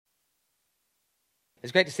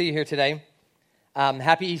It's great to see you here today.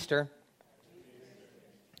 Happy Easter.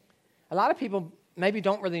 A lot of people maybe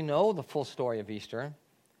don't really know the full story of Easter.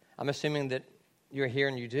 I'm assuming that you're here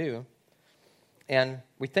and you do. And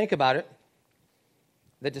we think about it.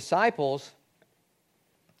 The disciples,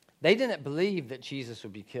 they didn't believe that Jesus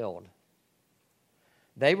would be killed.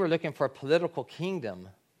 They were looking for a political kingdom.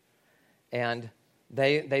 And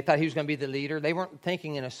they thought he was going to be the leader. They weren't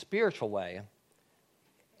thinking in a spiritual way.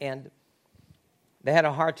 And they had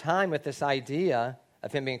a hard time with this idea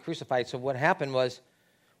of him being crucified. So what happened was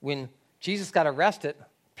when Jesus got arrested,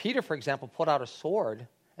 Peter, for example, pulled out a sword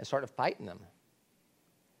and started fighting them.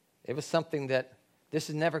 It was something that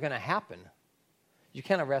this is never going to happen. You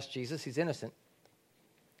can't arrest Jesus. He's innocent.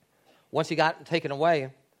 Once he got taken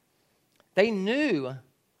away, they knew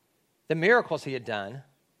the miracles he had done.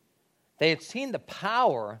 They had seen the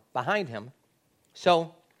power behind him.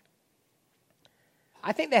 So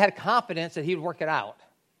I think they had confidence that he would work it out,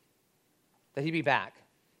 that he'd be back.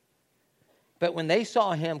 But when they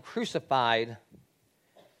saw him crucified,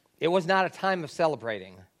 it was not a time of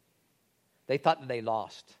celebrating. They thought that they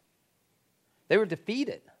lost. They were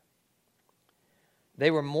defeated. They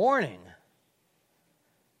were mourning.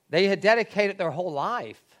 They had dedicated their whole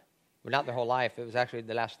life. Well, not their whole life. It was actually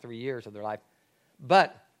the last 3 years of their life.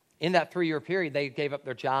 But in that 3-year period, they gave up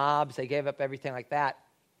their jobs. They gave up everything like that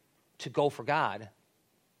to go for God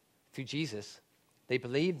through Jesus. They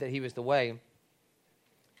believed that he was the way.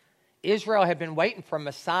 Israel had been waiting for a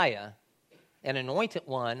Messiah, an anointed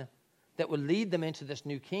one that would lead them into this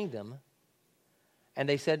new kingdom. And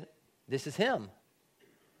they said, this is him.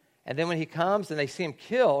 And then when he comes and they see him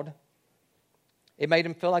killed, it made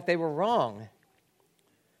them feel like they were wrong.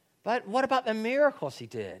 But what about the miracles he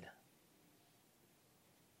did?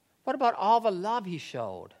 What about all the love he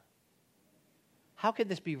showed? How could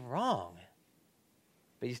this be wrong?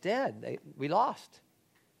 But he's dead. We lost.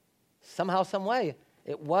 Somehow, some way,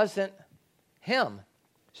 it wasn't him.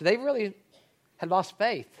 So they really had lost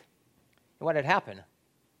faith in what had happened.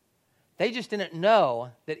 They just didn't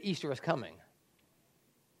know that Easter was coming.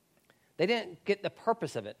 They didn't get the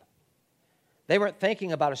purpose of it. They weren't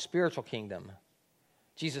thinking about a spiritual kingdom.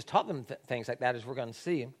 Jesus taught them things like that, as we're going to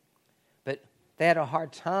see. But they had a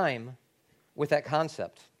hard time with that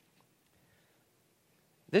concept.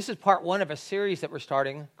 This is part one of a series that we're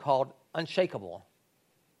starting called Unshakable.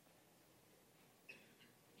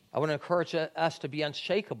 I want to encourage us to be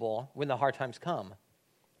unshakable when the hard times come.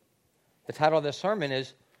 The title of this sermon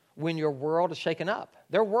is When Your World is Shaken Up.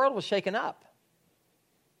 Their world was shaken up.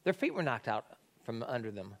 Their feet were knocked out from under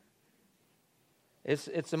them. It's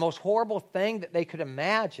the most horrible thing that they could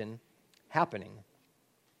imagine happening.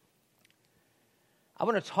 I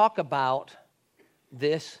want to talk about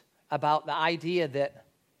this, about the idea that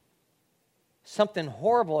something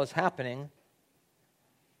horrible is happening,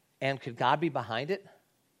 and could God be behind it?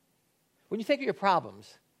 When you think of your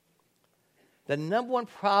problems, the number one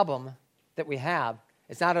problem that we have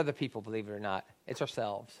is not other people, believe it or not. It's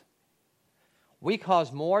ourselves. We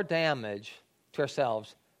cause more damage to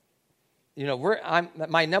ourselves. You know,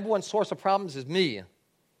 my number one source of problems is me.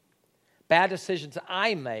 Bad decisions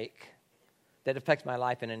I make that affects my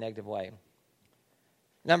life in a negative way.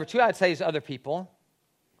 Number two, I'd say, is other people.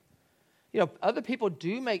 You know, other people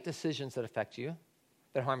do make decisions that affect you,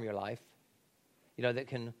 that harm your life, you know, that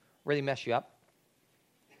can really mess you up.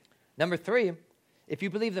 Number three, if you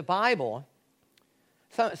believe the Bible,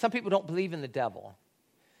 some people don't believe in the devil.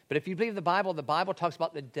 But if you believe the Bible talks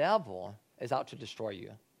about the devil is out to destroy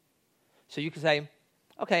you. So you can say,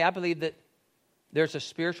 okay, I believe that there's a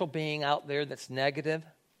spiritual being out there that's negative,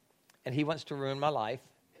 and he wants to ruin my life.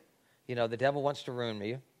 You know, the devil wants to ruin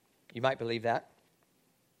me. You might believe that.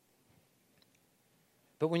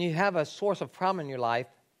 But when you have a source of problem in your life,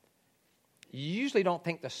 you usually don't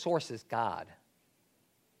think the source is God.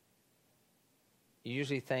 You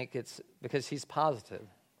usually think it's because he's positive.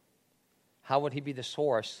 How would he be the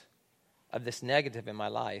source of this negative in my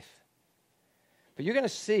life? But you're going to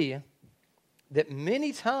see that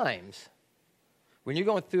many times when you're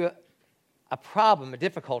going through a problem, a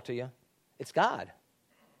difficulty, it's God.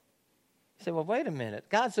 You say, well, wait a minute.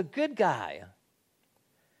 God's a good guy.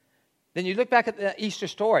 Then you look back at the Easter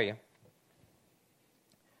story.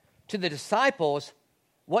 To the disciples,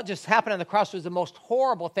 what just happened on the cross was the most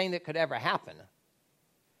horrible thing that could ever happen,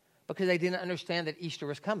 because they didn't understand that Easter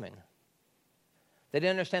was coming. They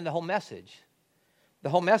didn't understand the whole message. The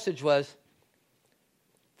whole message was,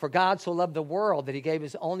 for God so loved the world that he gave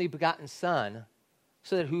his only begotten Son,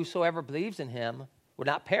 so that whosoever believes in him would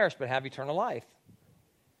not perish but have eternal life.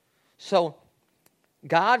 So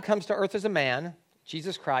God comes to earth as a man,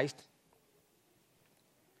 Jesus Christ,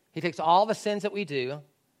 He takes all the sins that we do,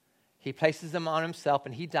 he places them on himself,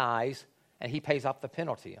 and he dies, and he pays off the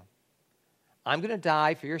penalty. I'm going to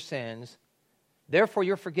die for your sins, therefore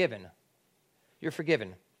you're forgiven. You're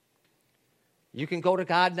forgiven. You can go to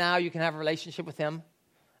God now, you can have a relationship with him.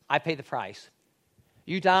 I pay the price.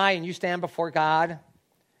 You die and you stand before God,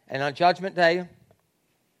 and on Judgment Day,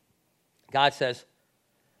 God says,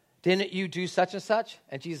 didn't you do such and such?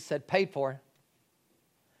 And Jesus said, paid for.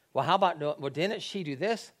 Well, how about, well, didn't she do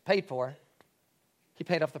this? Paid for. He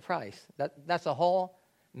paid off the price. That's the whole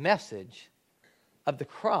message of the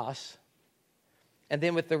cross. And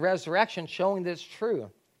then with the resurrection showing that it's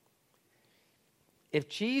true. If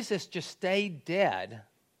Jesus just stayed dead,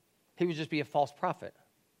 he would just be a false prophet.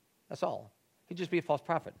 That's all. He'd just be a false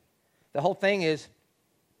prophet. The whole thing is,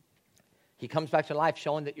 he comes back to life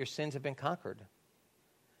showing that your sins have been conquered.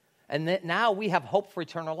 And that now we have hope for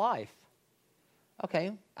eternal life.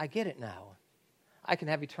 Okay, I get it now. I can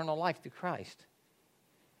have eternal life through Christ.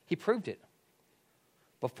 He proved it.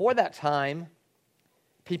 Before that time,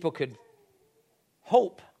 people could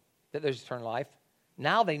hope that there's eternal life.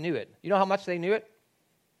 Now they knew it. You know how much they knew it?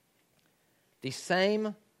 These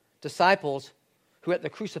same disciples who at the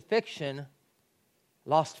crucifixion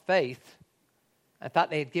lost faith and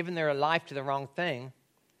thought they had given their life to the wrong thing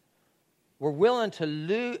were willing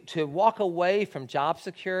to walk away from job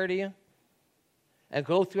security and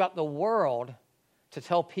go throughout the world to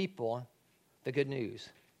tell people the good news.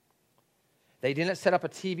 They didn't set up a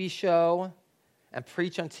TV show and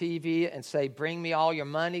preach on TV and say, bring me all your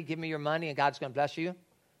money, give me your money, and God's going to bless you.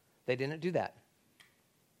 They didn't do that.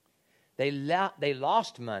 They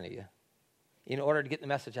lost money in order to get the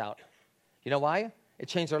message out. You know why? It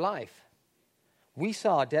changed their life. We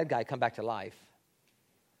saw a dead guy come back to life.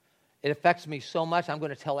 It affects me so much, I'm going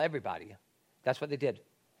to tell everybody. That's what they did.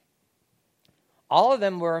 All of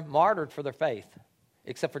them were martyred for their faith,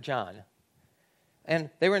 except for John. And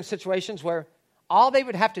they were in situations where all they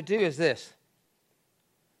would have to do is this: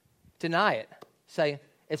 deny it. Say,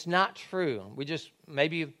 it's not true.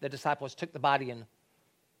 Maybe the disciples took the body and,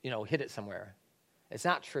 hid it somewhere. It's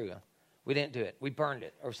not true. We didn't do it. We burned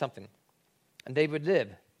it or something. And they would live.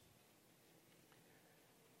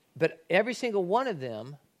 But every single one of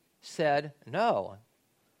them said, no,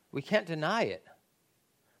 we can't deny it.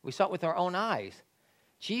 We saw it with our own eyes.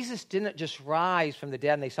 Jesus didn't just rise from the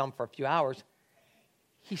dead and they saw him for a few hours.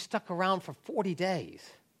 He stuck around for 40 days.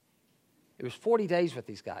 It was 40 days with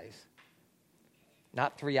these guys,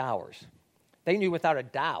 not 3 hours. They knew without a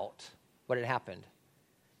doubt what had happened.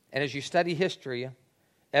 And as you study history,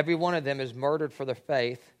 every one of them is murdered for their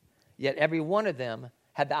faith, yet every one of them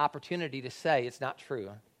had the opportunity to say it's not true.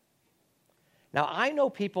 Now, I know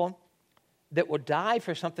people that would die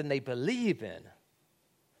for something they believe in.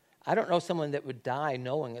 I don't know someone that would die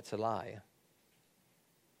knowing it's a lie.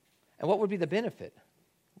 And what would be the benefit?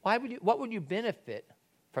 What would you benefit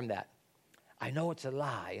from that? I know it's a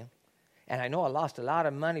lie, and I know I lost a lot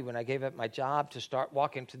of money when I gave up my job to start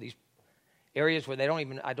walking to these areas where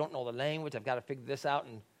I don't know the language. I've got to figure this out,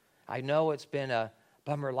 and I know it's been a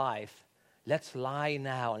bummer life. Let's lie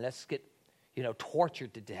now, and let's get,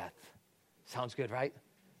 tortured to death. Sounds good, right?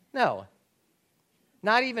 No.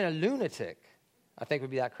 Not even a lunatic, I think,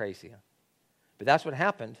 would be that crazy. But that's what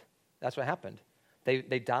happened. That's what happened.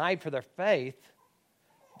 They died for their faith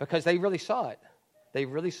because they really saw it. They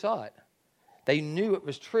really saw it. They knew it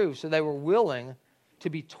was true, so they were willing to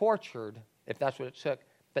be tortured if that's what it took,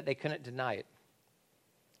 but they couldn't deny it.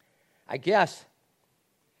 I guess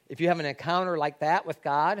if you have an encounter like that with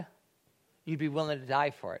God, you'd be willing to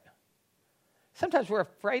die for it. Sometimes we're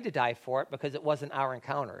afraid to die for it because it wasn't our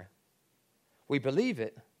encounter. We believe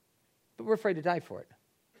it, but we're afraid to die for it.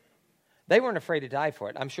 They weren't afraid to die for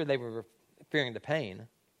it. I'm sure they were fearing the pain.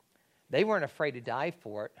 They weren't afraid to die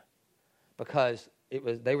for it because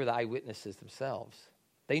they were the eyewitnesses themselves.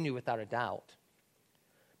 They knew without a doubt.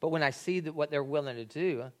 But when I see that what they're willing to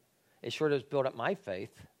do, it sure does build up my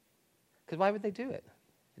faith. Because why would they do it?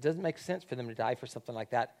 It doesn't make sense for them to die for something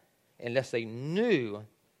like that unless they knew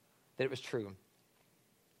that it was true.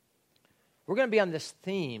 We're going to be on this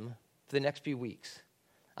theme for the next few weeks.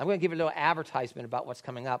 I'm going to give you a little advertisement about what's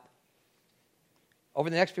coming up. Over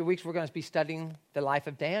the next few weeks, we're going to be studying the life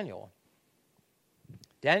of Daniel.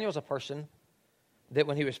 Daniel's a person that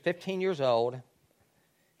when he was 15 years old,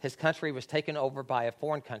 his country was taken over by a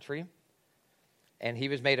foreign country, and he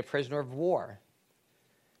was made a prisoner of war.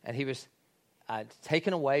 And he was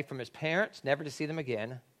taken away from his parents, never to see them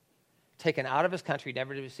again, taken out of his country,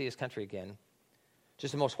 never to see his country again.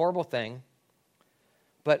 Just the most horrible thing.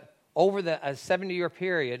 But over a 70-year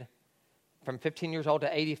period, from 15 years old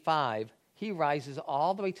to 85, he rises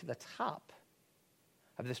all the way to the top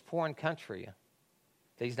of this foreign country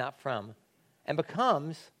that he's not from and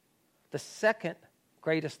becomes the second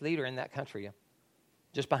greatest leader in that country,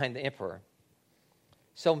 just behind the emperor.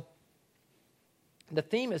 So the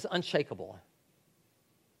theme is unshakable.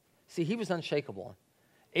 See, he was unshakable.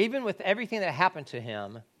 Even with everything that happened to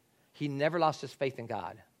him, he never lost his faith in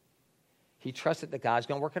God. He trusted that God's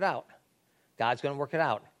going to work it out. God's going to work it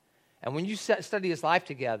out. And when you study his life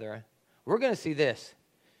together, we're going to see this.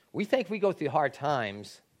 We think we go through hard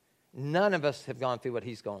times. None of us have gone through what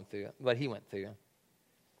he's going through, what he went through.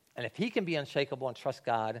 And if he can be unshakable and trust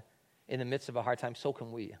God in the midst of a hard time, so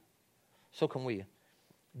can we. So can we.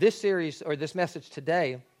 This series, or this message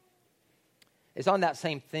today, is on that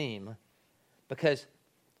same theme because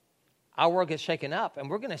our world gets shaken up, and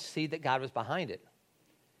we're going to see that God was behind it.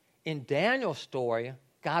 In Daniel's story,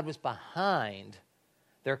 God was behind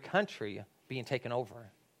their country being taken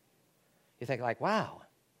over. You think like, wow,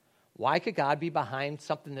 why could God be behind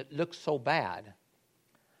something that looks so bad,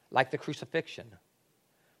 like the crucifixion?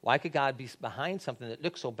 Why could God be behind something that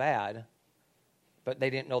looks so bad, but they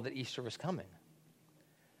didn't know that Easter was coming?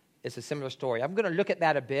 It's a similar story. I'm going to look at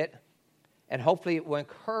that a bit, and hopefully it will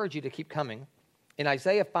encourage you to keep coming. In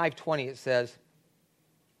Isaiah 5:20, it says,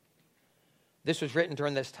 this was written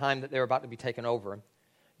during this time that they were about to be taken over.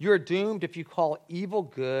 You are doomed if you call evil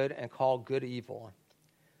good and call good evil.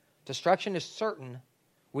 Destruction is certain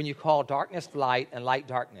when you call darkness light and light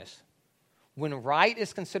darkness. When right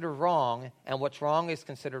is considered wrong and what's wrong is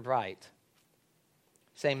considered right.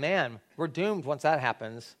 Say, man, we're doomed once that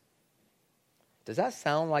happens. Does that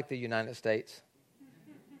sound like the United States?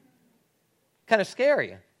 Kind of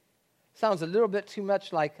scary. Sounds a little bit too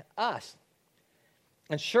much like us.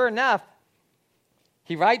 And sure enough,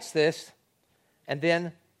 he writes this, and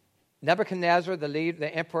then Nebuchadnezzar,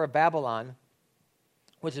 the emperor of Babylon,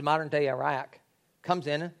 which is modern-day Iraq, comes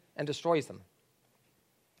in and destroys them.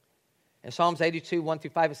 In Psalms 82,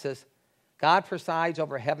 1-5, it says, God presides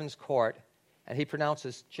over heaven's court, and he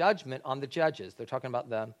pronounces judgment on the judges. They're talking about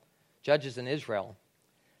the judges in Israel.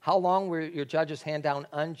 How long will your judges hand down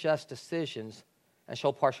unjust decisions and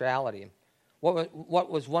show partiality? What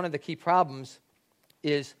was one of the key problems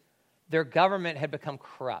is their government had become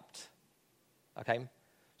corrupt. Okay?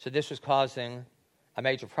 So this was causing a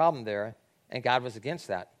major problem there, and God was against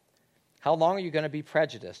that. How long are you going to be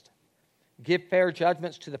prejudiced? Give fair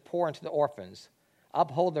judgments to the poor and to the orphans.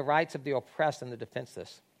 Uphold the rights of the oppressed and the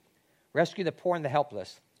defenseless. Rescue the poor and the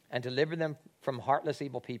helpless, and deliver them from heartless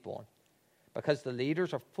evil people. Because the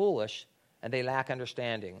leaders are foolish and they lack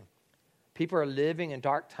understanding. People are living in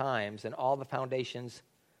dark times, and all the foundations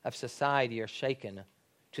of society are shaken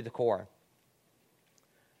to the core.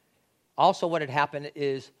 Also, what had happened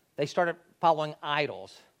is they started following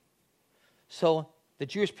idols. So the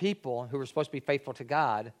Jewish people who were supposed to be faithful to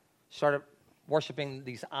God started worshiping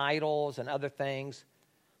these idols and other things.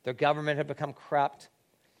 Their government had become corrupt.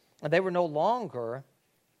 And they were no longer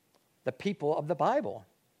the people of the Bible.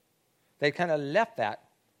 They kind of left that.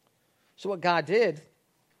 So what God did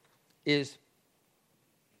is,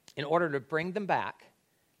 in order to bring them back,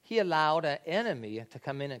 he allowed an enemy to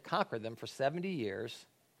come in and conquer them for 70 years.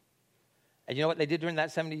 And you know what they did during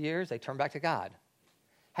that 70 years? They turned back to God.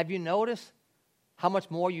 Have you noticed how much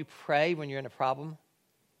more you pray when you're in a problem?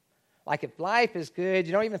 Like if life is good,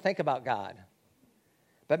 you don't even think about God.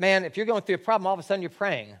 But man, if you're going through a problem, all of a sudden you're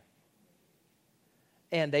praying.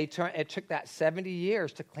 And it took that 70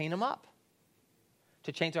 years to clean them up,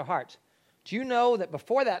 to change their hearts. Do you know that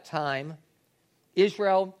before that time,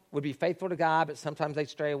 Israel would be faithful to God, but sometimes they'd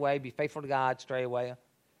stray away, be faithful to God, stray away?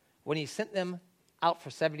 When he sent them out for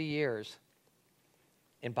 70 years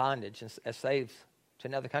in bondage as slaves to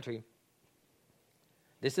another country,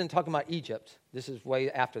 this isn't talking about Egypt. This is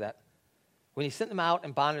way after that. When he sent them out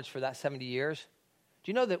in bondage for that 70 years,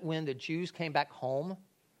 do you know that when the Jews came back home,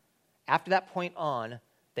 after that point on,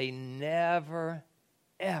 they never,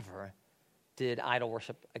 ever did idol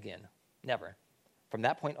worship again. Never. From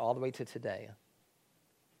that point all the way to today,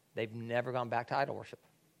 they've never gone back to idol worship.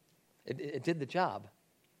 It did the job.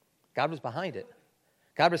 God was behind it.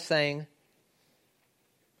 God was saying,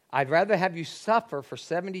 I'd rather have you suffer for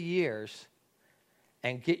 70 years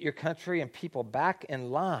and get your country and people back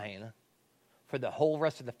in line for the whole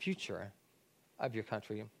rest of the future of your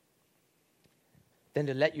country than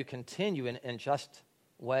to let you continue in unjust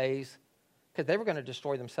ways, because they were going to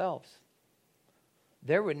destroy themselves.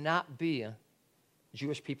 There would not be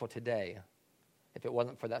Jewish people today if it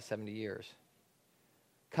wasn't for that 70 years.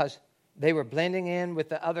 Because they were blending in with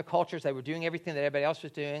the other cultures. They were doing everything that everybody else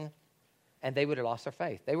was doing, and they would have lost their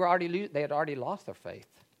faith. They had already lost their faith.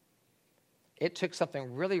 It took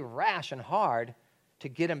something really rash and hard to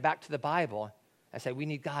get them back to the Bible and say, we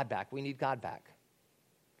need God back, we need God back.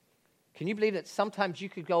 Can you believe that sometimes you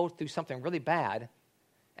could go through something really bad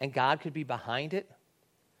and God could be behind it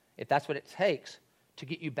if that's what it takes to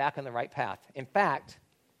get you back on the right path? In fact,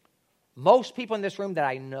 most people in this room that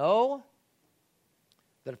I know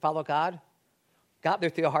that follow God got there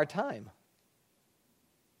through a hard time.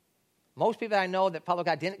 Most people that I know that follow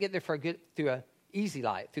God didn't get there through the easy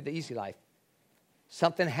life.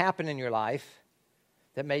 Something happened in your life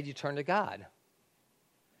that made you turn to God.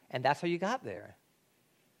 And that's how you got there.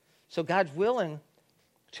 So God's willing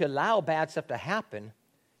to allow bad stuff to happen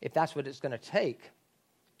if that's what it's going to take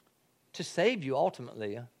to save you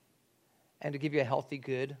ultimately and to give you a healthy,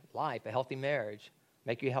 good life, a healthy marriage,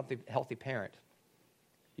 make you a healthy parent.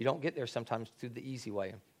 You don't get there sometimes through the easy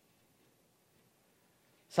way.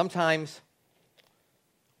 Sometimes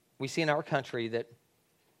we see in our country that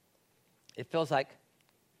it feels like,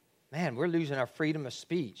 man, we're losing our freedom of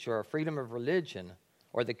speech or our freedom of religion,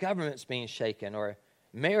 or the government's being shaken, or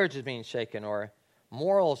marriage is being shaken, or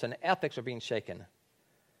morals and ethics are being shaken.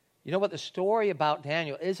 You know what? The story about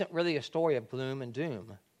Daniel isn't really a story of gloom and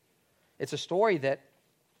doom. It's a story that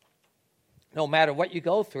no matter what you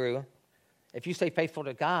go through, if you stay faithful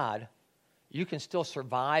to God, you can still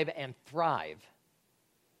survive and thrive.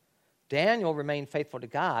 Daniel remained faithful to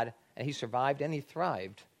God, and he survived and he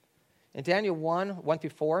thrived. In Daniel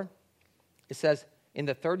 1:1-4, it says, in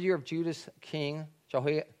the 3rd year of Judah's king,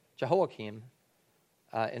 Jehoiakim,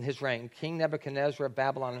 in his reign, King Nebuchadnezzar of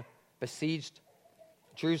Babylon besieged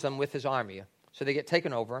Jerusalem with his army. So they get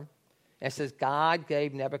taken over. And it says, God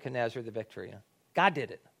gave Nebuchadnezzar the victory. God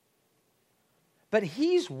did it. But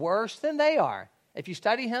he's worse than they are. If you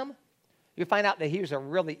study him, you find out that he was a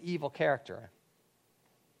really evil character.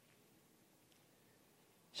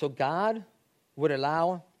 So God would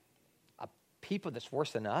allow a people that's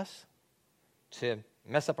worse than us to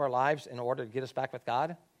mess up our lives in order to get us back with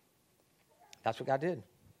God. That's what God did.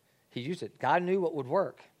 He used it. God knew what would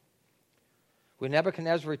work. When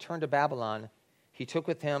Nebuchadnezzar returned to Babylon, he took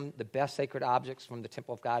with him the best sacred objects from the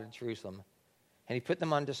temple of God in Jerusalem, and he put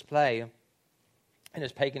them on display in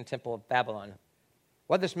his pagan temple of Babylon.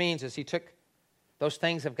 What this means is he took those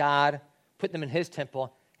things of God, put them in his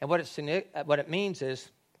temple, and what it means is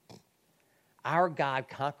our God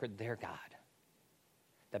conquered their God.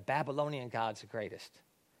 The Babylonian God's the greatest.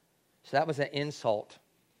 So that was an insult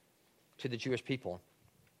to the Jewish people.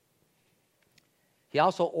 He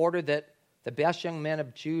also ordered that the best young men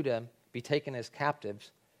of Judah be taken as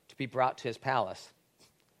captives to be brought to his palace.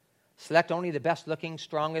 Select only the best-looking,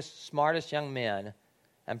 strongest, smartest young men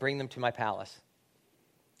and bring them to my palace.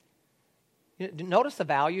 Notice the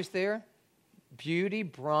values there. Beauty,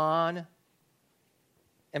 brawn,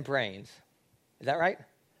 and brains. Is that right?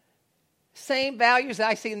 Same values that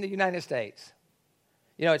I see in the United States.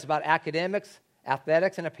 You know, it's about academics,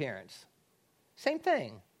 athletics, and appearance. Same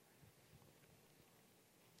thing.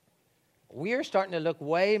 We're starting to look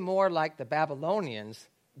way more like the Babylonians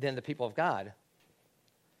than the people of God.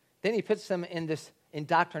 Then he puts them in this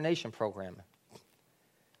indoctrination program.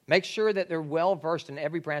 Make sure that they're well-versed in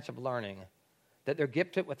every branch of learning, that they're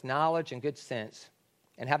gifted with knowledge and good sense,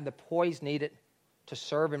 and have the poise needed to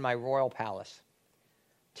serve in my royal palace.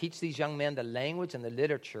 Teach these young men the language and the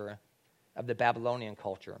literature of the Babylonian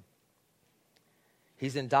culture.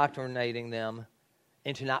 He's indoctrinating them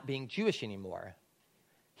into not being Jewish anymore.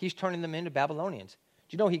 He's turning them into Babylonians.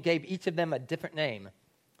 Do you know he gave each of them a different name?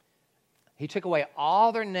 He took away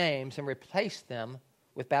all their names and replaced them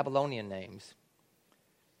with Babylonian names.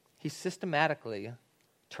 He's systematically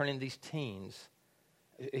turning these teens.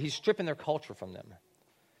 He's stripping their culture from them.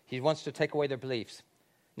 He wants to take away their beliefs.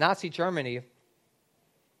 Nazi Germany,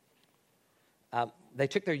 they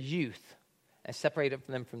took their youth and separated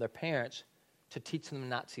them from their parents to teach them the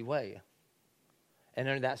Nazi way. And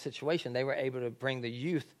under that situation, they were able to bring the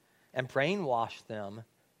youth and brainwash them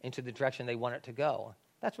into the direction they want it to go.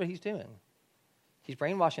 That's what he's doing. He's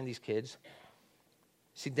brainwashing these kids.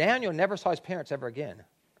 See, Daniel never saw his parents ever again.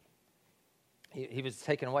 He was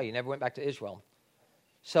taken away. He never went back to Israel.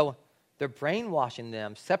 So they're brainwashing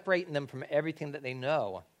them, separating them from everything that they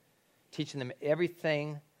know, teaching them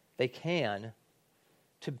everything they can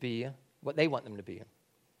to be what they want them to be.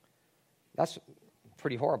 That's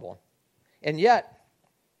pretty horrible. And yet,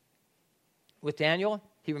 with Daniel,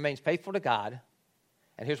 he remains faithful to God.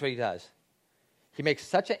 And here's what he does. He makes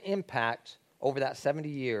such an impact over that 70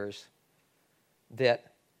 years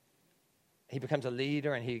that he becomes a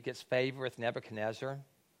leader and he gets favor with Nebuchadnezzar.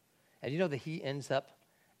 And you know that he ends up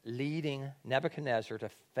leading Nebuchadnezzar to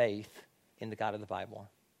faith in the God of the Bible.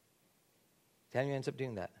 Daniel ends up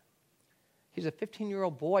doing that. He's a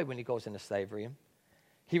 15-year-old boy when he goes into slavery.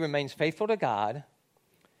 He remains faithful to God.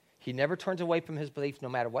 He never turns away from his beliefs no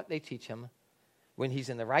matter what they teach him. When he's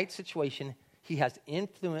in the right situation, he has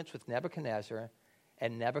influence with Nebuchadnezzar,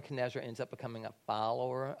 and Nebuchadnezzar ends up becoming a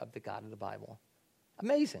follower of the God of the Bible.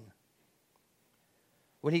 Amazing.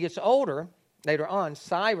 When he gets older, later on,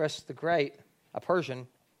 Cyrus the Great, a Persian,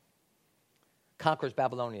 conquers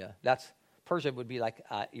Babylonia. Persia would be like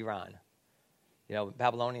Iran. You know,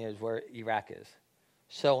 Babylonia is where Iraq is.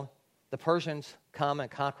 So the Persians come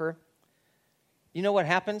and conquer. You know what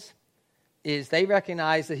happens? Is they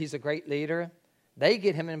recognize that he's a great leader. They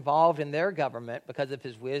get him involved in their government because of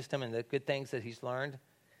his wisdom and the good things that he's learned.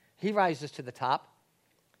 He rises to the top.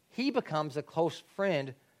 He becomes a close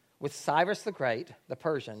friend with Cyrus the Great, the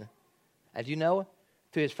Persian. As you know,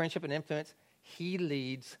 through his friendship and influence, he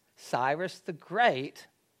leads Cyrus the Great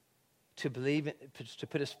to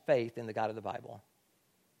put his faith in the God of the Bible.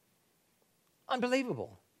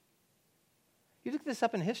 Unbelievable. You look this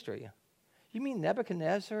up in history. You mean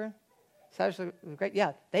Nebuchadnezzar, Cyrus the Great?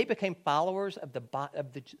 Yeah, they became followers of the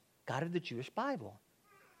God of the Jewish Bible.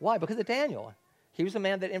 Why? Because of Daniel. He was the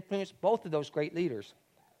man that influenced both of those great leaders.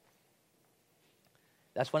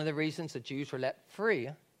 That's one of the reasons the Jews were let free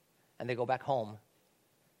and they go back home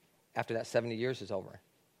after that 70 years is over.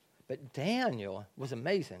 But Daniel was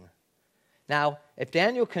amazing. Now, if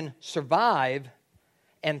Daniel can survive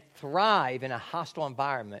and thrive in a hostile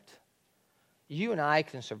environment, you and I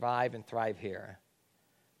can survive and thrive here.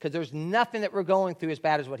 Because there's nothing that we're going through as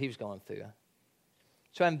bad as what he was going through.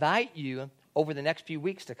 So I invite you over the next few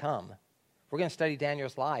weeks to come. We're going to study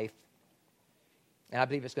Daniel's life, and I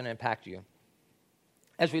believe it's going to impact you.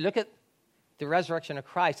 As we look at the resurrection of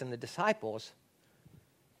Christ and the disciples,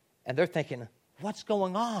 and they're thinking, what's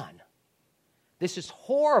going on? This is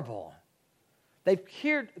horrible. They've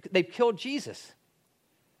killed Jesus.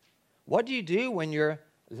 What do you do when your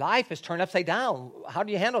life is turned upside down? How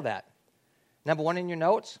do you handle that? Number one in your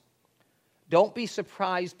notes, don't be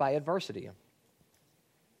surprised by adversity.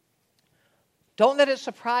 Don't let it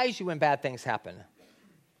surprise you when bad things happen,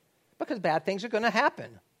 because bad things are going to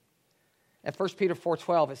happen. In 1 Peter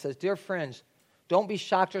 4:12, it says, "Dear friends, don't be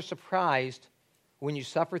shocked or surprised when you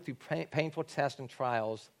suffer through painful tests and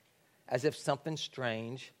trials, as if something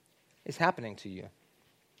strange is happening to you."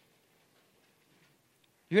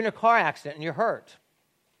 You're in a car accident and you're hurt.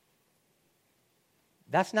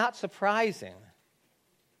 That's not surprising.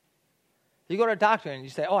 You go to a doctor and you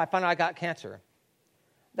say, I found out I got cancer.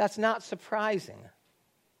 That's not surprising.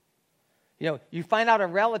 You find out a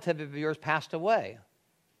relative of yours passed away.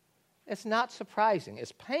 It's not surprising.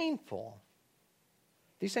 It's painful.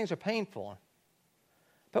 These things are painful.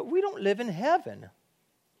 But we don't live in heaven.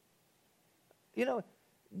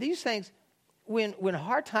 These things, when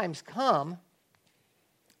hard times come,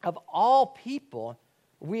 of all people,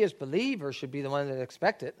 we as believers should be the ones that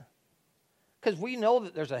expect it. Because we know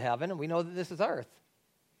that there's a heaven and we know that this is earth.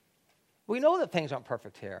 We know that things aren't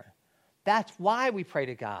perfect here. That's why we pray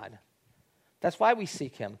to God. That's why we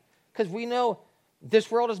seek him. Because we know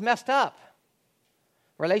this world is messed up.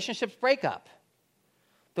 Relationships break up.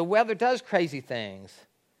 The weather does crazy things.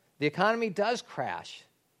 The economy does crash.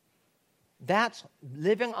 That's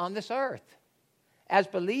living on this earth. As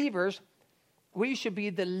believers, we should be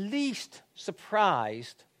the least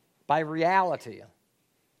surprised by reality.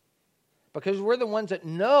 Because we're the ones that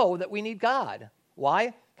know that we need God.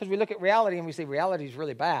 Why? Because we look at reality and we say, reality is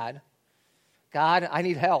really bad. God, I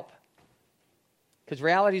need help. Because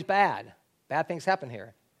reality is bad. Bad things happen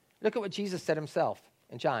here. Look at what Jesus said himself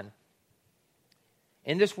in John.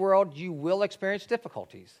 In this world, you will experience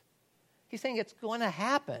difficulties. He's saying it's going to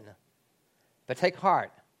happen. But take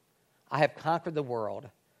heart. I have conquered the world.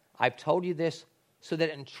 I've told you this so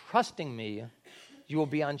that in trusting me, you will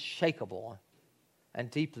be unshakable and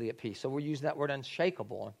deeply at peace. So we're using that word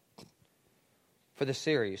unshakable for the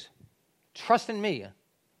series. Trust in me.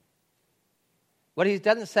 What he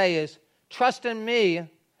doesn't say is, trust in me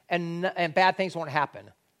and bad things won't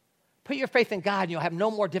happen. Put your faith in God and you'll have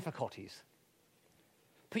no more difficulties.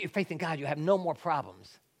 Put your faith in God, you'll have no more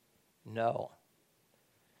problems. No.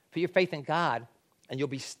 Put your faith in God and you'll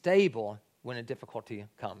be stable when a difficulty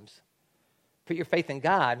comes. Put your faith in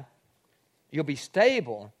God, you'll be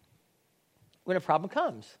stable when a problem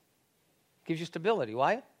comes. Gives you stability.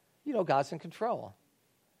 Why? You know God's in control.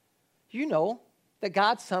 You know that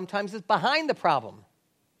God sometimes is behind the problem.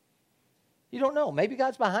 You don't know. Maybe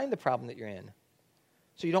God's behind the problem that you're in.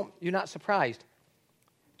 So you're not surprised.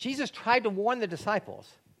 Jesus tried to warn the disciples.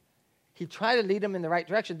 He tried to lead them in the right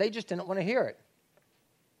direction. They just didn't want to hear it.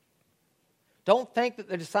 Don't think that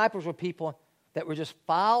the disciples were people that were just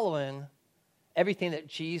following everything that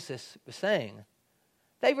Jesus was saying.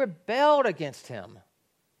 They rebelled against him.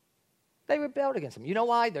 They rebelled against him. You know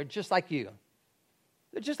why? They're just like you.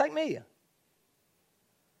 They're just like me.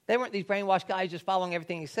 They weren't these brainwashed guys just following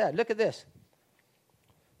everything he said. Look at this.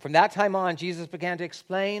 From that time on, Jesus began to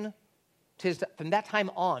explain from that time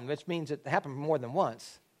on, which means it happened more than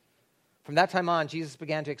once. From that time on, Jesus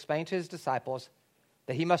began to explain to his disciples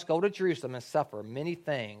that he must go to Jerusalem and suffer many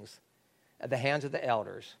things at the hands of the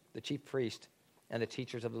elders, the chief priests, and the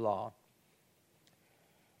teachers of the law.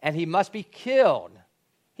 And he must be killed.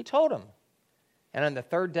 He told them. And on the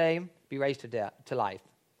third day, be raised to life.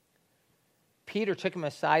 Peter took him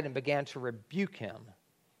aside and began to rebuke him.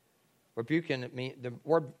 The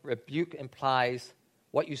word rebuke implies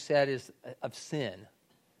what you said is of sin.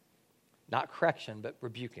 Not correction, but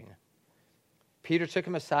rebuking. Peter took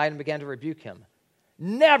him aside and began to rebuke him.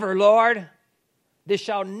 Never, Lord. This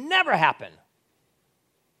shall never happen.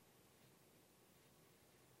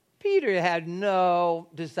 Peter had no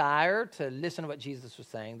desire to listen to what Jesus was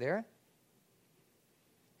saying there.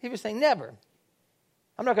 He was saying, never.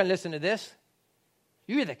 I'm not going to listen to this.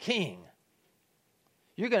 You're the king.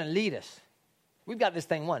 You're going to lead us. We've got this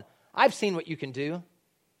thing won. I've seen what you can do.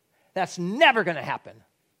 That's never going to happen.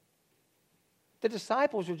 The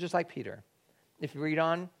disciples were just like Peter. If you read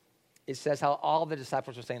on, it says how all the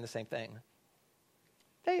disciples were saying the same thing.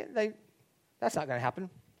 That's not going to happen.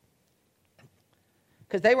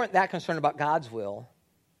 Because they weren't that concerned about God's will.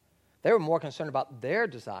 They were more concerned about their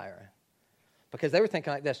desire. Because they were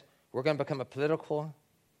thinking like this, we're going to become a political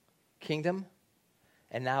kingdom,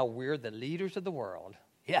 and now we're the leaders of the world.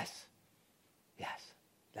 Yes,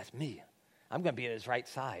 that's me. I'm going to be at his right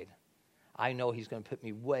side. I know he's going to put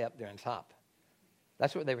me way up there on top.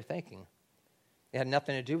 That's what they were thinking. It had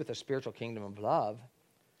nothing to do with the spiritual kingdom of love.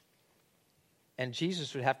 And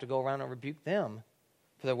Jesus would have to go around and rebuke them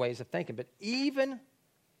for their ways of thinking. But even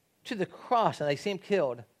to the cross, and they see him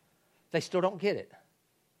killed, they still don't get it.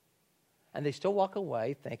 And they still walk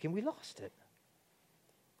away thinking we lost it.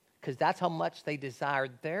 Because that's how much they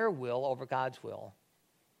desired their will over God's will.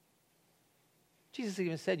 Jesus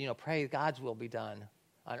even said, pray God's will be done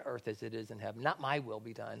on earth as it is in heaven. Not my will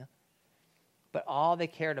be done. But all they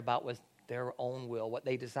cared about was their own will, what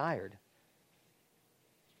they desired.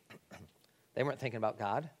 They weren't thinking about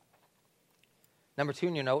God. Number 2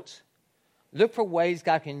 in your notes, look for ways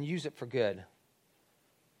God can use it for good.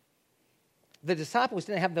 The disciples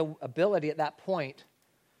didn't have the ability at that point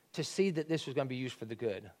to see that this was going to be used for the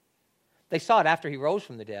good. They saw it after he rose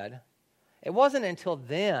from the dead. It wasn't until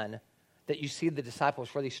then that you see the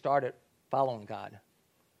disciples really started following God.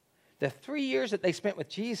 The 3 years that they spent with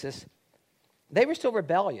Jesus, they were still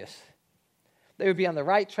rebellious. They would be on the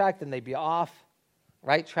right track, then they'd be off,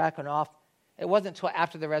 right track and off. It wasn't until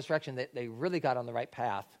after the resurrection that they really got on the right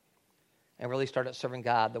path and really started serving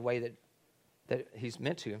God the way that he's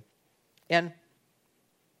meant to. And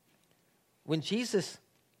when Jesus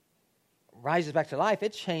rises back to life,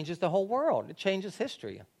 it changes the whole world. It changes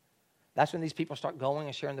history. That's when these people start going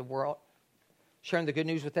and sharing the good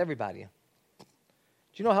news with everybody. Do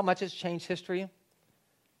you know how much it's changed history?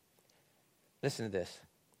 Listen to this.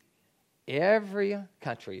 Every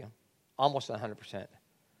country, almost 100%,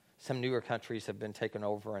 some newer countries have been taken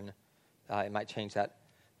over and it might change that,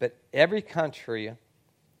 but every country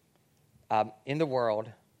in the world,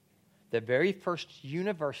 the very first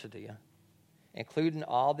university, including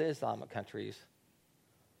all the Islamic countries,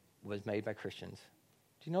 was made by Christians.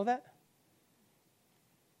 Do you know that?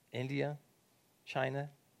 India, China.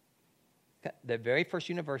 The very first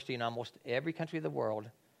university in almost every country of the world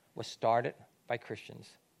was started by Christians.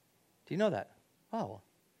 Do you know that? Oh.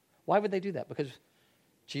 Why would they do that? Because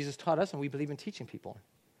Jesus taught us and we believe in teaching people.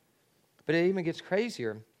 But it even gets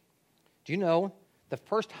crazier. Do you know the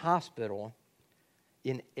first hospital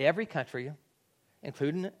in every country,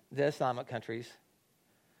 including the Islamic countries,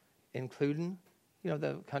 including,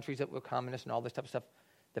 the countries that were communist and all this type of stuff,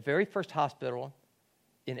 the very first hospital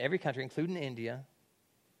in every country, including India,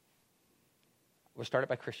 was started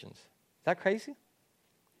by Christians. Is that crazy?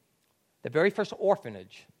 The very first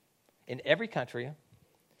orphanage in every country,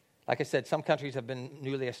 like I said, some countries have been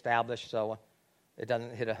newly established, so it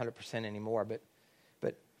doesn't hit 100% anymore, but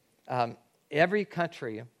every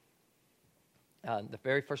country, the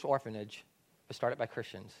very first orphanage was started by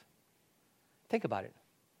Christians. Think about it.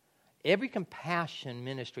 Every compassion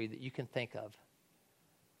ministry that you can think of,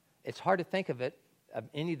 it's hard to think of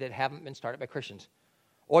any that haven't been started by Christians.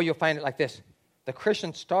 Or you'll find it like this. The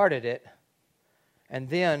Christians started it, and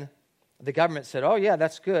then the government said, oh, yeah,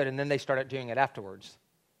 that's good, and then they started doing it afterwards.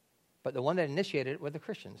 But the one that initiated it were the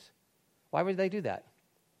Christians. Why would they do that?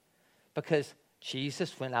 Because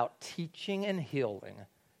Jesus went out teaching and healing,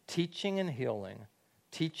 teaching and healing,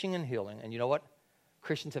 teaching and healing. And you know what?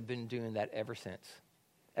 Christians have been doing that ever since.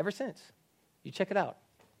 Ever since. You check it out.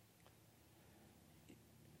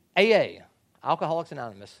 AA, Alcoholics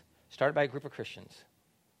Anonymous, started by a group of Christians.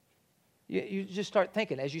 You just start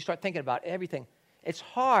thinking, as you start thinking about everything, it's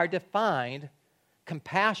hard to find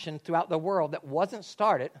compassion throughout the world that wasn't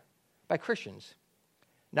started by Christians.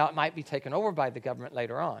 Now, it might be taken over by the government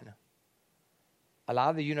later on. A lot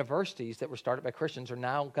of the universities that were started by Christians are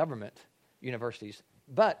now government universities.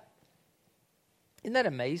 But isn't that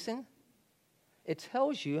amazing? It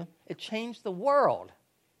tells you it changed the world.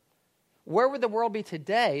 Where would the world be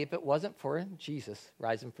today if it wasn't for Jesus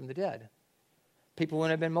rising from the dead? People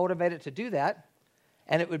wouldn't have been motivated to do that,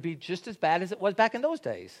 and it would be just as bad as it was back in those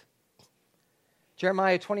days.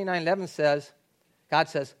 Jeremiah 29:11 says, God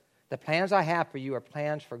says, the plans I have for you are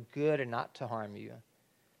plans for good and not to harm you.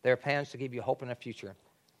 They are plans to give you hope in the future.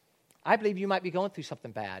 I believe you might be going through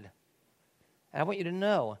something bad. And I want you to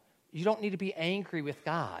know, you don't need to be angry with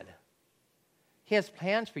God. He has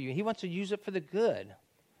plans for you. He wants to use it for the good.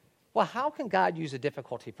 Well, how can God use a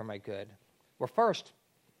difficulty for my good? Well, first,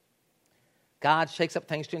 God shakes up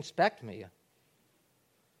things to inspect me.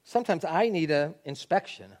 Sometimes I need an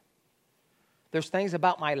inspection. There's things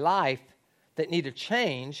about my life that need to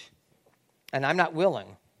change, and I'm not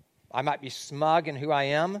willing. I might be smug in who I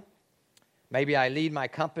am. Maybe I lead my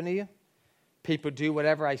company. People do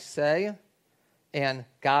whatever I say. And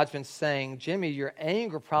God's been saying, Jimmy, your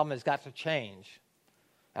anger problem has got to change.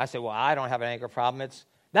 I say, well, I don't have an anger problem.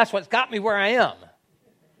 That's what's got me where I am.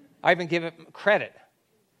 I even give it credit.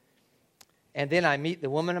 And then I meet the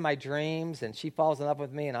woman of my dreams, and she falls in love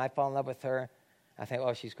with me, and I fall in love with her. I think,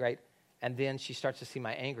 oh, she's great. And then she starts to see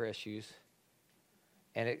my anger issues.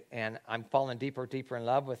 And I'm falling deeper in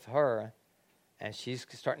love with her. And she's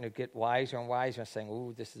starting to get wiser and wiser and saying,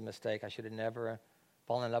 ooh, this is a mistake. I should have never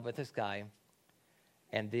fallen in love with this guy.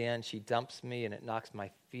 And then she dumps me, and it knocks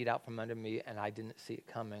my feet out from under me, and I didn't see it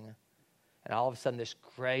coming. And all of a sudden, this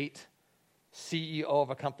great CEO of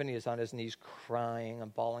a company is on his knees crying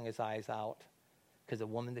and bawling his eyes out because the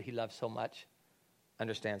woman that he loves so much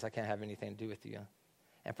understands I can't have anything to do with you.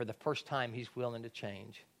 And for the first time, he's willing to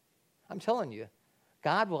change. I'm telling you,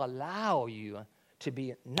 God will allow you to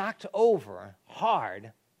be knocked over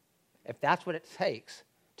hard if that's what it takes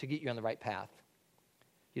to get you on the right path.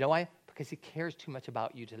 You know why? Because he cares too much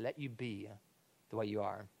about you to let you be the way you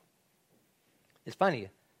are. It's funny.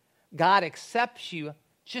 God accepts you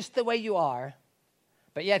just the way you are,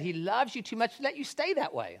 but yet he loves you too much to let you stay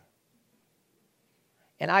that way.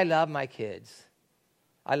 And I love my kids.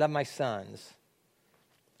 I love my sons.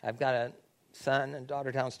 I've got a son and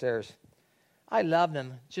daughter downstairs. I love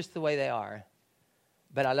them just the way they are,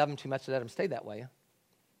 but I love them too much to let them stay that way.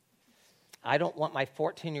 I don't want my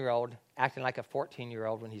 14-year-old acting like a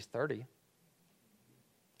 14-year-old when he's 30.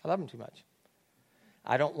 I love him too much.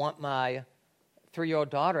 I don't want my 3-year-old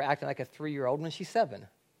daughter acting like a 3-year-old when she's 7.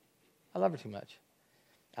 I love her too much.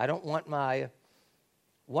 I don't want my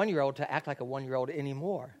 1-year-old to act like a 1-year-old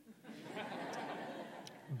anymore.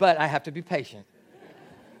 But I have to be patient.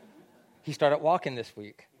 He started walking this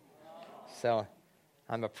week. So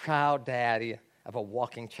I'm a proud daddy of a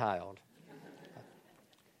walking child.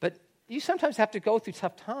 But you sometimes have to go through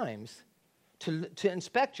tough times to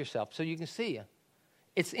inspect yourself so you can see.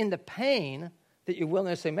 It's in the pain that you're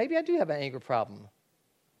willing to say, maybe I do have an anger problem.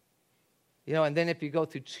 You know, and then if you go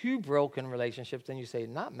through 2 broken relationships, then you say,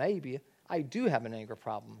 not maybe, I do have an anger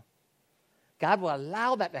problem. God will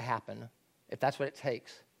allow that to happen if that's what it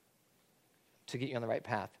takes to get you on the right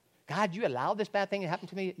path. God, you allow this bad thing to happen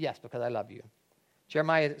to me? Yes, because I love you.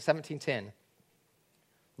 Jeremiah 17:10.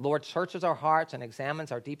 Lord searches our hearts and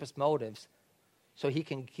examines our deepest motives so he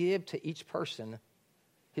can give to each person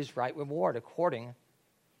his right reward according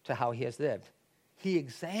to how he has lived. He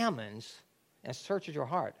examines and searches your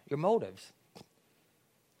heart, your motives.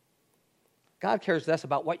 God cares less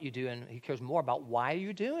about what you do, and he cares more about why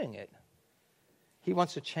you're doing it. He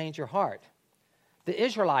wants to change your heart. The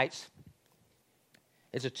Israelites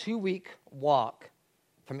is a 2-week walk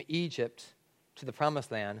from Egypt to the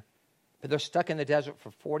Promised Land, but they're stuck in the desert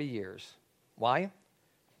for 40 years. Why?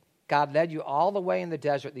 God led you all the way in the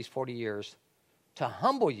desert these 40 years to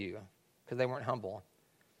humble you, because they weren't humble,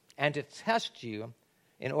 and to test you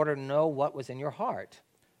in order to know what was in your heart,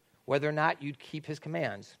 whether or not you'd keep his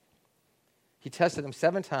commands. He tested them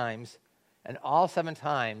 7 times, and all 7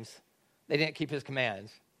 times, they didn't keep his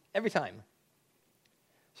commands. Every time.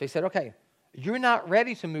 So he said, okay, you're not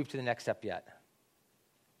ready to move to the next step yet.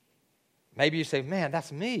 Maybe you say, man,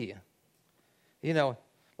 that's me. You know,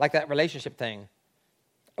 like that relationship thing.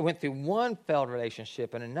 I went through one failed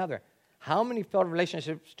relationship and another. How many failed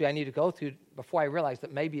relationships do I need to go through before I realize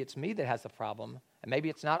that maybe it's me that has the problem And maybe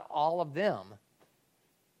it's not all of them,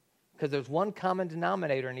 because there's one common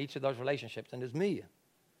denominator in each of those relationships, and it's me.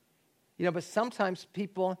 But sometimes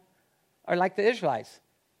people are like the Israelites.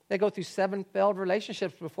 They go through 7 failed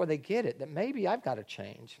relationships before they get it, that maybe I've got to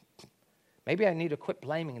change. Maybe I need to quit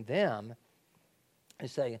blaming them and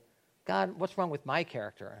say, God, what's wrong with my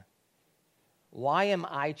character? Why am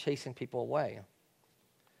I chasing people away?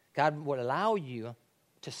 God would allow you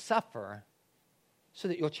to suffer so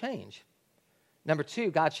that you'll change. Number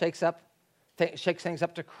 2, God shakes things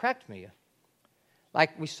up to correct me.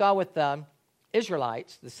 Like we saw with the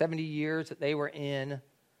Israelites, the 70 years that they were in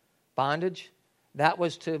bondage, that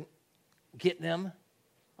was to get them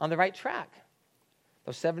on the right track.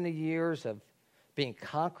 Those 70 years of being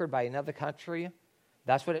conquered by another country,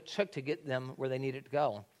 that's what it took to get them where they needed to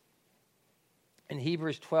go. In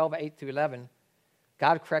Hebrews 12, 8 through 11,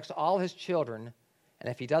 God corrects all his children, and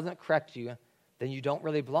if he doesn't correct you, then you don't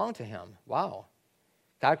really belong to him. Wow.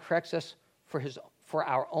 God corrects us for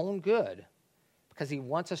our own good, because he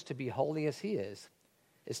wants us to be holy as he is.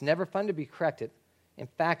 It's never fun to be corrected. In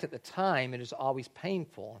fact, at the time, it is always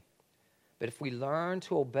painful. But if we learn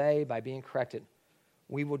to obey by being corrected,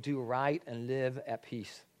 we will do right and live at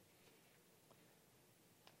peace.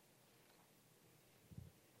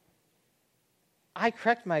 I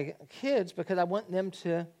correct my kids because I want them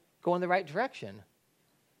to go in the right direction.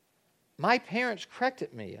 My parents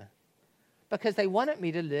corrected me because they wanted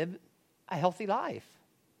me to live a healthy life.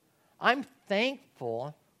 I'm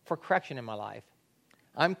thankful for correction in my life.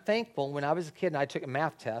 I'm thankful when I was a kid and I took a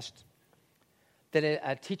math test that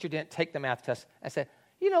a teacher didn't take the math test. I said,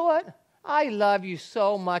 you know what? I love you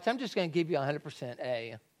so much. I'm just going to give you 100%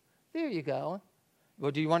 A. There you go.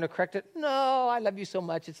 Well, do you want to correct it? No, I love you so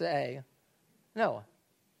much. It's an A. No.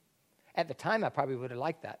 At the time, I probably would have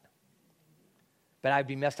liked that. But I'd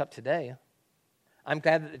be messed up today. I'm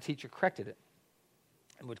glad that the teacher corrected it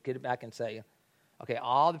and would get it back and say, okay,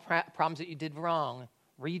 all the problems that you did wrong,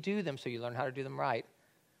 redo them so you learn how to do them right.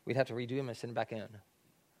 We'd have to redo them and send them back in.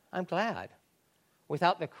 I'm glad.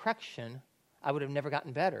 Without the correction, I would have never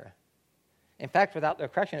gotten better. In fact, without the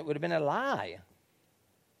correction, it would have been a lie.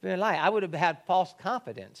 I would have had false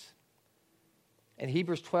confidence. In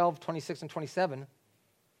Hebrews 12, 26 and 27,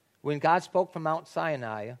 when God spoke from Mount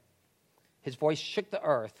Sinai, his voice shook the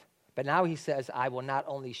earth. But now he says, I will not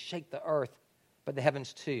only shake the earth, but the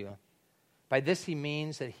heavens too. By this he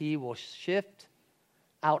means that he will shift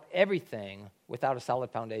out everything without a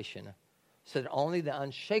solid foundation, so that only the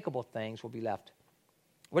unshakable things will be left.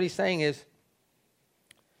 What he's saying is,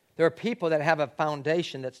 there are people that have a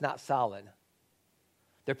foundation that's not solid.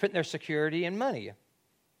 They're putting their security in money.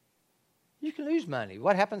 You can lose money.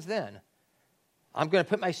 What happens then? I'm going to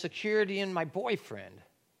put my security in my boyfriend.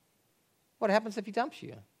 What happens if he dumps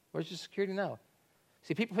you? Where's your security now?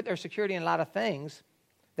 See, people put their security in a lot of things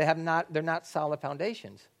they're not solid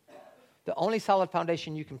foundations. The only solid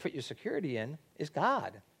foundation you can put your security in is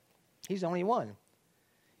God. He's the only one.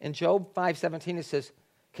 In Job 5:17, it says,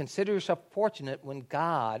 consider yourself fortunate when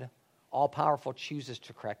God, all-powerful, chooses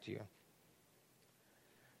to correct you.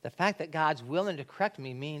 The fact that God's willing to correct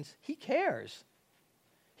me means he cares.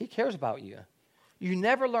 He cares about you. You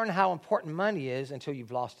never learn how important money is until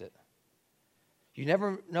you've lost it. You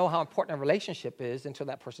never know how important a relationship is until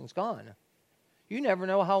that person's gone. You never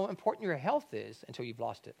know how important your health is until you've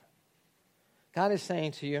lost it. God is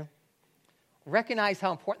saying to you, recognize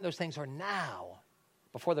how important those things are now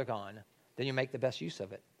before they're gone. Then you make the best use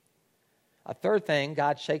of it. A third thing,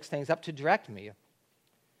 God shakes things up to direct me.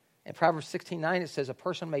 In Proverbs 16:9, it says, a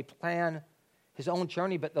person may plan his own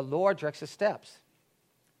journey, but the Lord directs his steps.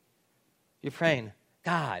 You're praying,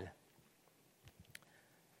 God,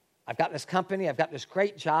 I've got this company. I've got this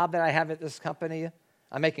great job that I have at this company.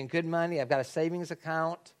 I'm making good money. I've got a savings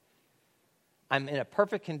account. I'm in a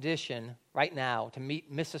perfect condition right now to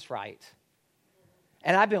meet Mrs. Right.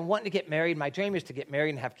 And I've been wanting to get married. My dream is to get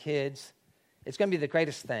married and have kids. It's going to be the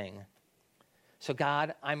greatest thing. So,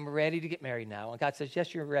 God, I'm ready to get married now. And God says,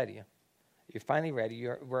 yes, you're ready. You're finally ready.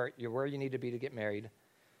 You're where you need to be to get married.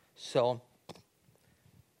 So,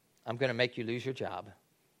 I'm going to make you lose your job.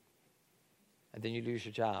 And then you lose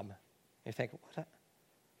your job. You think, what?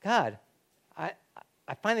 God, I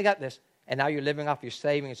finally got this. And now you're living off your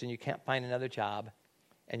savings and you can't find another job.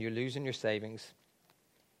 And you're losing your savings.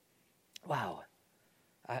 Wow.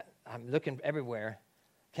 I'm looking everywhere.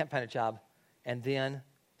 Can't find a job. And then,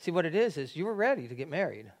 see what it is you were ready to get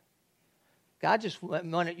married. God just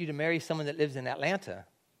wanted you to marry someone that lives in Atlanta.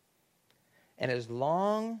 And as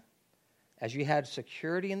long as you had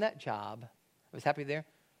security in that job, I was happy there,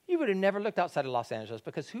 you would have never looked outside of Los Angeles,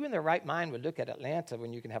 because who in their right mind would look at Atlanta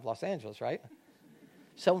when you can have Los Angeles, right?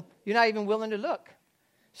 So you're not even willing to look.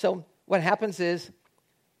 So what happens is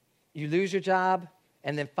you lose your job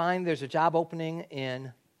and then find there's a job opening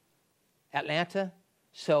in Atlanta.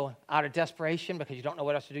 So out of desperation, because you don't know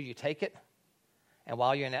what else to do, you take it. And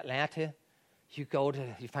while you're in Atlanta, you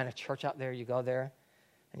find a church out there, you go there,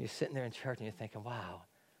 and you're sitting there in church and you're thinking, wow,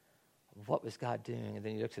 what was God doing? And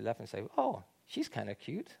then you look to the left and say, oh, she's kind of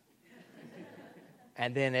cute.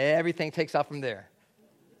 And then everything takes off from there.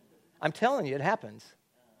 I'm telling you, it happens.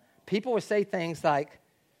 People will say things like,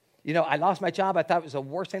 I lost my job. I thought it was the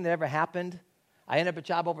worst thing that ever happened. I ended up a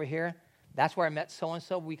job over here. That's where I met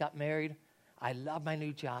so-and-so. We got married. I love my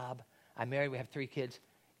new job. I'm married. We have 3 kids.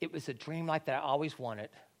 It was a dream life that I always wanted.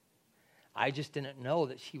 I just didn't know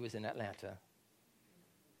that she was in Atlanta.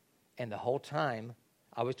 And the whole time,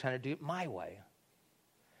 I was trying to do it my way.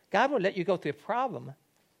 God will let you go through a problem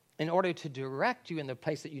in order to direct you in the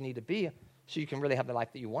place that you need to be so you can really have the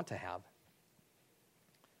life that you want to have.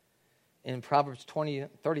 In Proverbs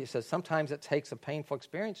 20:30, it says, sometimes it takes a painful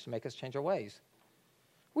experience to make us change our ways.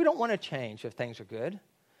 We don't want to change if things are good.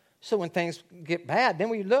 So when things get bad, then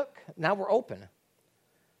we look, now we're open.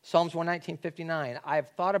 Psalms 119:59, I have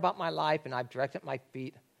thought about my life and I've directed my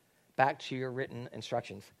feet back to your written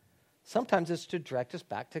instructions. Sometimes it's to direct us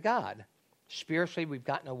back to God. Spiritually, we've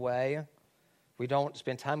gotten away. We don't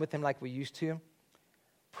spend time with him like we used to.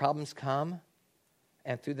 Problems come,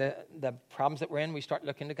 and through the problems that we're in, we start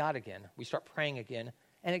looking to God again. We start praying again,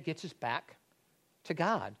 and it gets us back to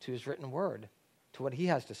God, to his written word, to what he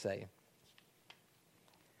has to say.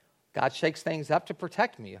 God shakes things up to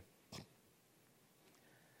protect me.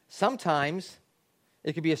 Sometimes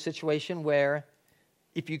it could be a situation where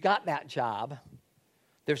if you got that job,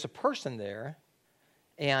 there's a person there,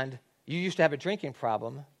 and you used to have a drinking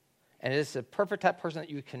problem, and it's a perfect type of person that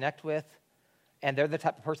you would connect with, and they're the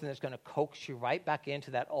type of person that's going to coax you right back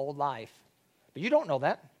into that old life. But you don't know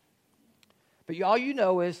that. But all you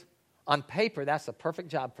know is, on paper, that's the perfect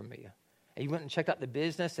job for me. And you went and checked out the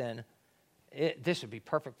business, and this would be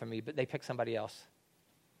perfect for me, but they picked somebody else.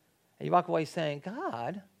 And you walk away saying,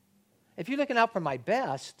 God, if you're looking out for my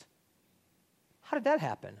best, how did that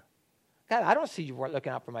happen? God, I don't see you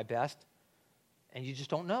looking out for my best. And you just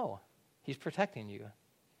don't know. He's protecting you.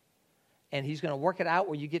 And he's going to work it out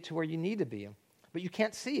where you get to where you need to be. But you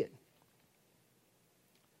can't see it.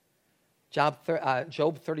 Job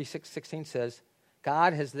 36:16 says,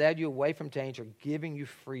 God has led you away from danger, giving you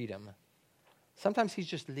freedom. Sometimes he's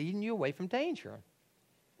just leading you away from danger.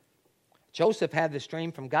 Joseph had this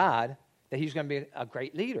dream from God that he was going to be a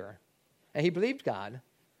great leader. And he believed God.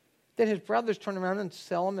 Then his brothers turn around and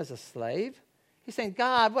sell him as a slave. He's saying,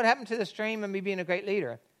 God, what happened to this dream of me being a great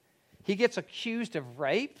leader? He gets accused of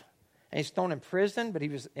rape, and he's thrown in prison, but he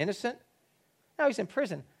was innocent. Now he's in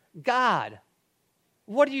prison. God,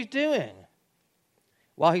 what are you doing?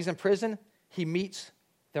 While he's in prison, he meets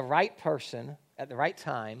the right person at the right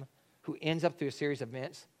time who ends up through a series of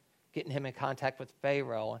events getting him in contact with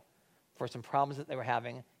Pharaoh for some problems that they were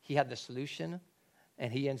having. He had the solution,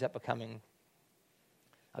 and he ends up becoming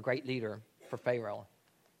a great leader for Pharaoh.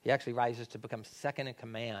 He actually rises to become second in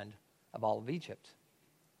command of all of Egypt.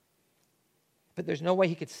 But there's no way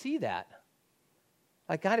he could see that.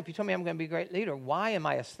 Like, God, if you told me I'm going to be a great leader, why am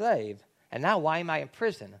I a slave? And now why am I in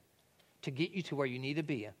prison? To get you to where you need to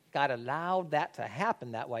be. God allowed that to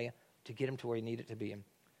happen that way to get him to where he needed to be.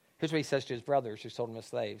 Here's what he says to his brothers who sold him as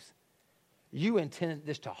slaves. You intended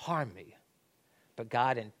this to harm me, but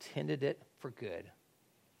God intended it for good.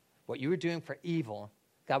 What you were doing for evil,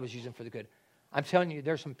 God was using for the good. I'm telling you,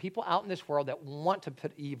 there's some people out in this world that want to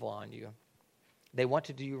put evil on you. They want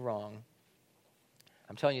to do you wrong.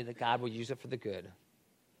 I'm telling you that God will use it for the good.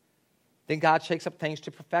 Then God shakes up things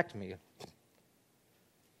to perfect me.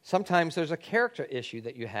 Sometimes there's a character issue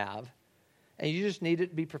that you have, and you just need it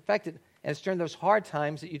to be perfected. And it's during those hard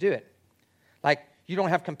times that you do it. Like, you don't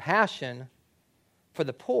have compassion for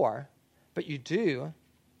the poor, but you do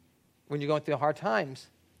when you're going through hard times.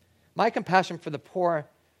 My compassion for the poor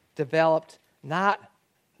developed not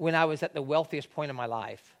when I was at the wealthiest point in my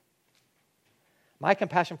life. My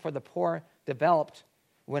compassion for the poor developed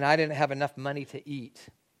when I didn't have enough money to eat.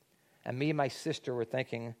 And me and my sister were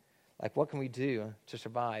thinking, like, what can we do to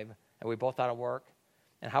survive? And we both out of work.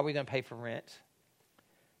 And how are we going to pay for rent?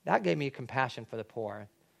 That gave me compassion for the poor.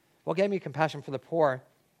 What gave me compassion for the poor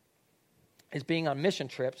is being on mission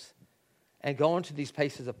trips and going to these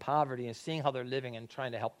places of poverty and seeing how they're living and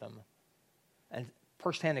trying to help them. And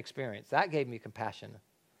firsthand experience. That gave me compassion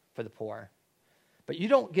for the poor. But you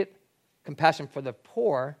don't get compassion for the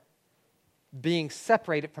poor being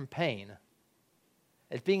separated from pain.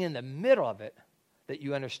 It's being in the middle of it that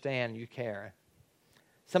you understand, you care.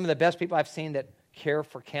 Some of the best people I've seen that care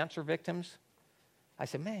for cancer victims. I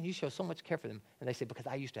said, man, you show so much care for them. And they said, because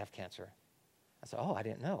I used to have cancer. I said, oh, I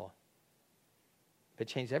didn't know. But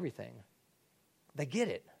it changed everything. They get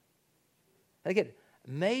it. They get it.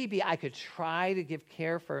 Maybe I could try to give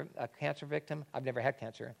care for a cancer victim. I've never had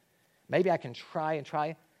cancer. Maybe I can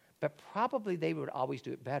try, but probably they would always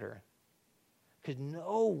do it better. Because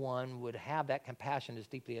no one would have that compassion as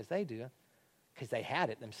deeply as they do because they had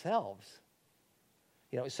it themselves.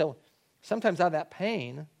 So sometimes out of that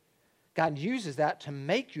pain, God uses that to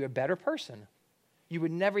make you a better person. You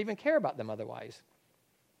would never even care about them otherwise.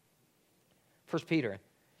 1 Peter,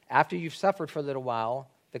 after you've suffered for a little while,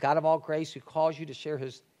 the God of all grace who calls you to share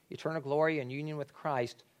his eternal glory and union with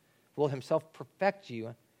Christ will himself perfect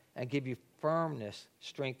you and give you firmness,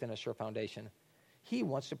 strength, and a sure foundation. He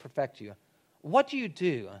wants to perfect you. What do you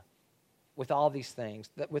do with all these things,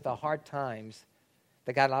 with the hard times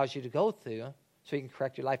that God allows you to go through so he can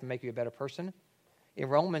correct your life and make you a better person? In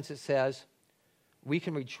Romans it says, we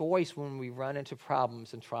can rejoice when we run into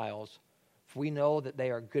problems and trials, for we know that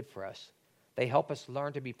they are good for us. They help us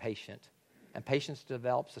learn to be patient, and patience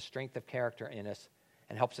develops a strength of character in us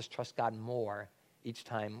and helps us trust God more each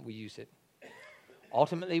time we use it.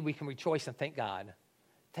 Ultimately, we can rejoice and thank God.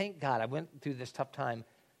 Thank God I went through this tough time.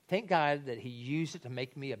 Thank God that he used it to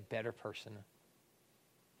make me a better person.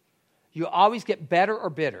 You always get better or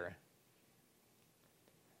bitter.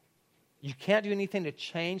 You can't do anything to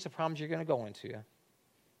change the problems you're going to go into,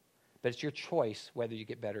 but it's your choice whether you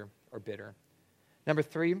get better or bitter. Number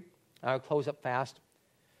 3, I'll close up fast.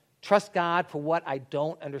 Trust God for what I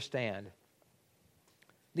don't understand.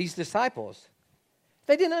 These disciples,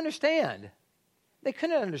 they didn't understand. They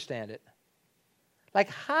couldn't understand it. Like,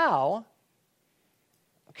 how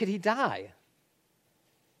could he die?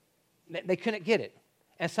 They couldn't get it.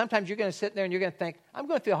 And sometimes you're going to sit there and you're going to think, I'm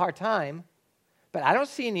going through a hard time, but I don't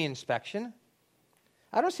see any inspection.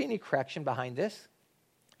 I don't see any correction behind this.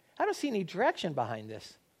 I don't see any direction behind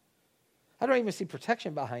this. I don't even see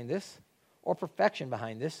protection behind this or perfection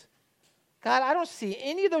behind this. God, I don't see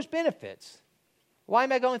any of those benefits. Why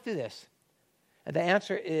am I going through this? And the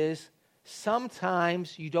answer is,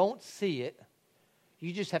 sometimes you don't see it.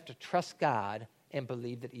 You just have to trust God and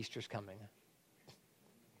believe that Easter's coming.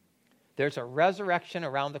 There's a resurrection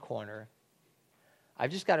around the corner.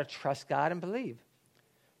 I've just got to trust God and believe.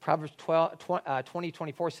 Proverbs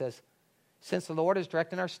 20:24 says, since the Lord is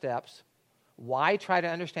directing our steps, why try to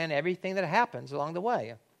understand everything that happens along the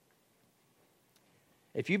way?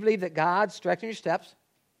 If you believe that God's directing your steps,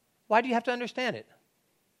 why do you have to understand it?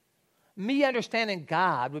 Me understanding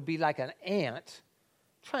God would be like an ant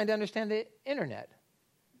trying to understand the internet.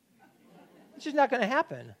 It's just not going to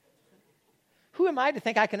happen. Who am I to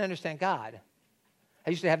think I can understand God? I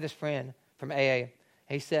used to have this friend from AA.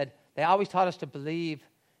 He said, they always taught us to believe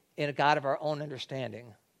in a God of our own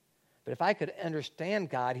understanding. But if I could understand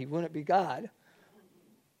God, he wouldn't be God.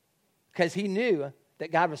 Because he knew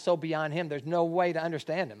that God was so beyond him, there's no way to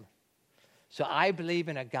understand him. So I believe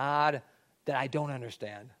in a God that I don't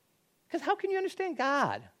understand. Because how can you understand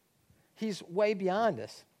God? He's way beyond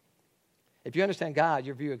us. If you understand God,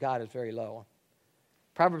 your view of God is very low.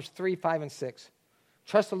 Proverbs 3:5-6.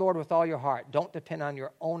 Trust the Lord with all your heart. Don't depend on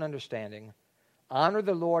your own understanding. Honor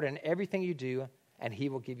the Lord in everything you do, and he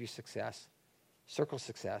will give you success. Circle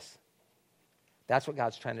success. That's what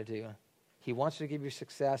God's trying to do. He wants to give you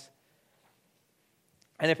success.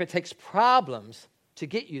 And if it takes problems to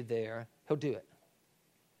get you there, he'll do it.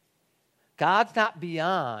 God's not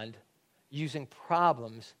beyond using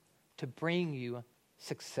problems to bring you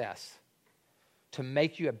success, to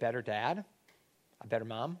make you a better dad, a better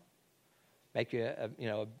mom, make you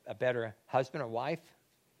a better husband or wife,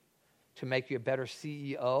 to make you a better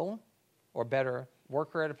CEO or better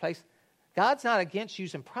worker at a place. God's not against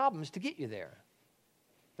using problems to get you there.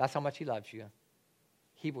 That's how much he loves you.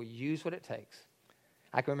 He will use what it takes.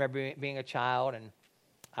 I can remember being a child, and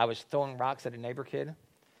I was throwing rocks at a neighbor kid,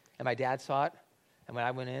 and my dad saw it, and when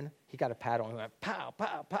I went in, he got a paddle, and he went, pow,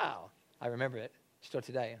 pow, pow. I remember it still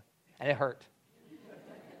today, and it hurt.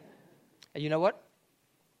 And you know what?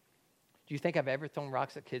 Do you think I've ever thrown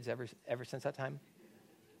rocks at kids ever since that time?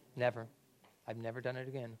 Never. I've never done it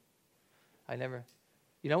again.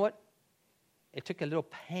 You know what? It took a little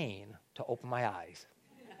pain to open my eyes.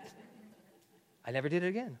 I never did it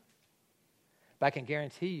again. But I can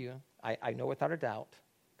guarantee you, I know without a doubt,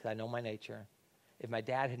 because I know my nature, if my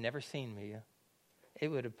dad had never seen me, it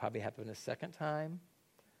would have probably happened a second time,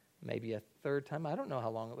 maybe a third time. I don't know how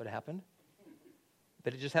long it would have happened.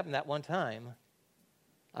 But it just happened that one time.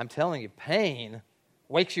 I'm telling you, pain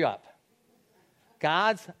wakes you up.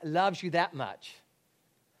 God loves you that much.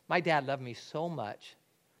 My dad loved me so much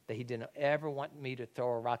that he didn't ever want me to throw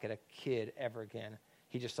a rock at a kid ever again.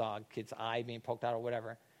 He just saw a kid's eye being poked out or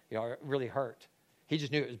whatever. It really hurt. He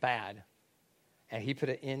just knew it was bad. And he put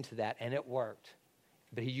an end to that, and it worked.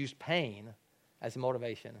 But he used pain as a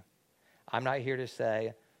motivation. I'm not here to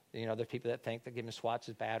say, there's people that think that giving swats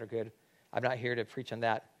is bad or good. I'm not here to preach on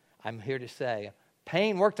that. I'm here to say,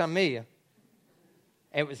 pain worked on me. And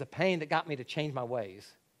it was the pain that got me to change my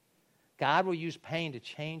ways. God will use pain to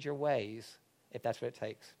change your ways if that's what it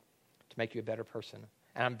takes to make you a better person.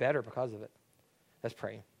 And I'm better because of it. Let's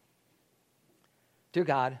pray. Dear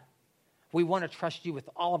God, we want to trust you with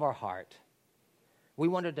all of our heart. We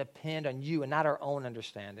want to depend on you and not our own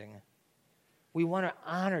understanding. We want to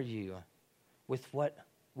honor you with what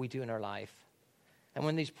we do in our life. And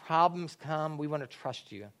when these problems come, we want to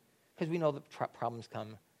trust you because we know that problems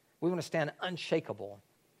come. We want to stand unshakable.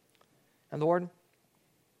 And Lord,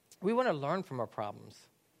 we want to learn from our problems.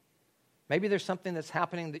 Maybe there's something that's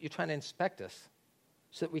happening that you're trying to inspect us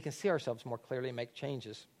so that we can see ourselves more clearly and make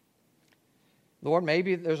changes. Lord,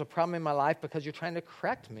 maybe there's a problem in my life because you're trying to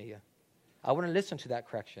correct me. I want to listen to that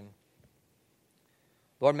correction.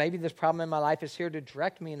 Lord, maybe this problem in my life is here to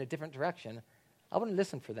direct me in a different direction. I want to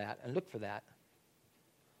listen for that and look for that.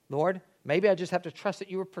 Lord, maybe I just have to trust that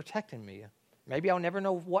you are protecting me. Maybe I'll never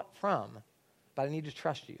know what from, but I need to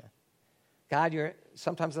trust you. God, you're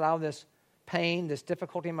sometimes allow this pain, this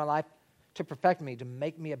difficulty in my life to perfect me, to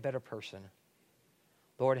make me a better person.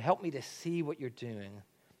 Lord, help me to see what you're doing.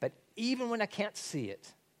 But even when I can't see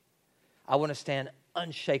it, I want to stand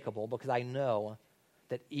unshakable because I know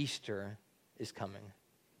that Easter is coming.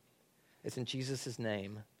 It's in Jesus'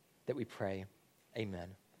 name that we pray. Amen.